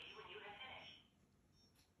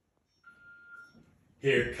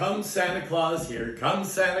Here comes Santa Claus, here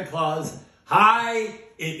comes Santa Claus. Hi,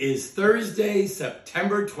 it is Thursday,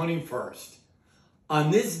 September 21st. On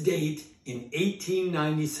this date in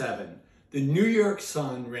 1897, the New York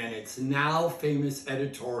Sun ran its now famous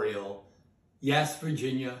editorial, "Yes,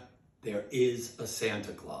 Virginia, there is a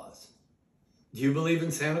Santa Claus." Do you believe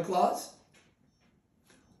in Santa Claus?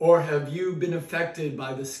 Or have you been affected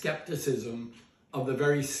by the skepticism of the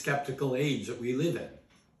very skeptical age that we live in?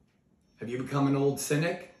 Have you become an old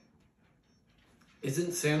cynic?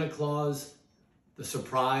 Isn't Santa Claus the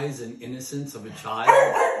surprise and innocence of a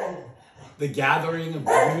child? The gathering of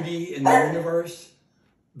beauty in the universe?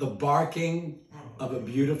 The barking of a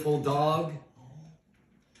beautiful dog?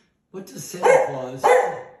 What does Santa Claus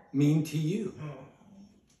mean to you?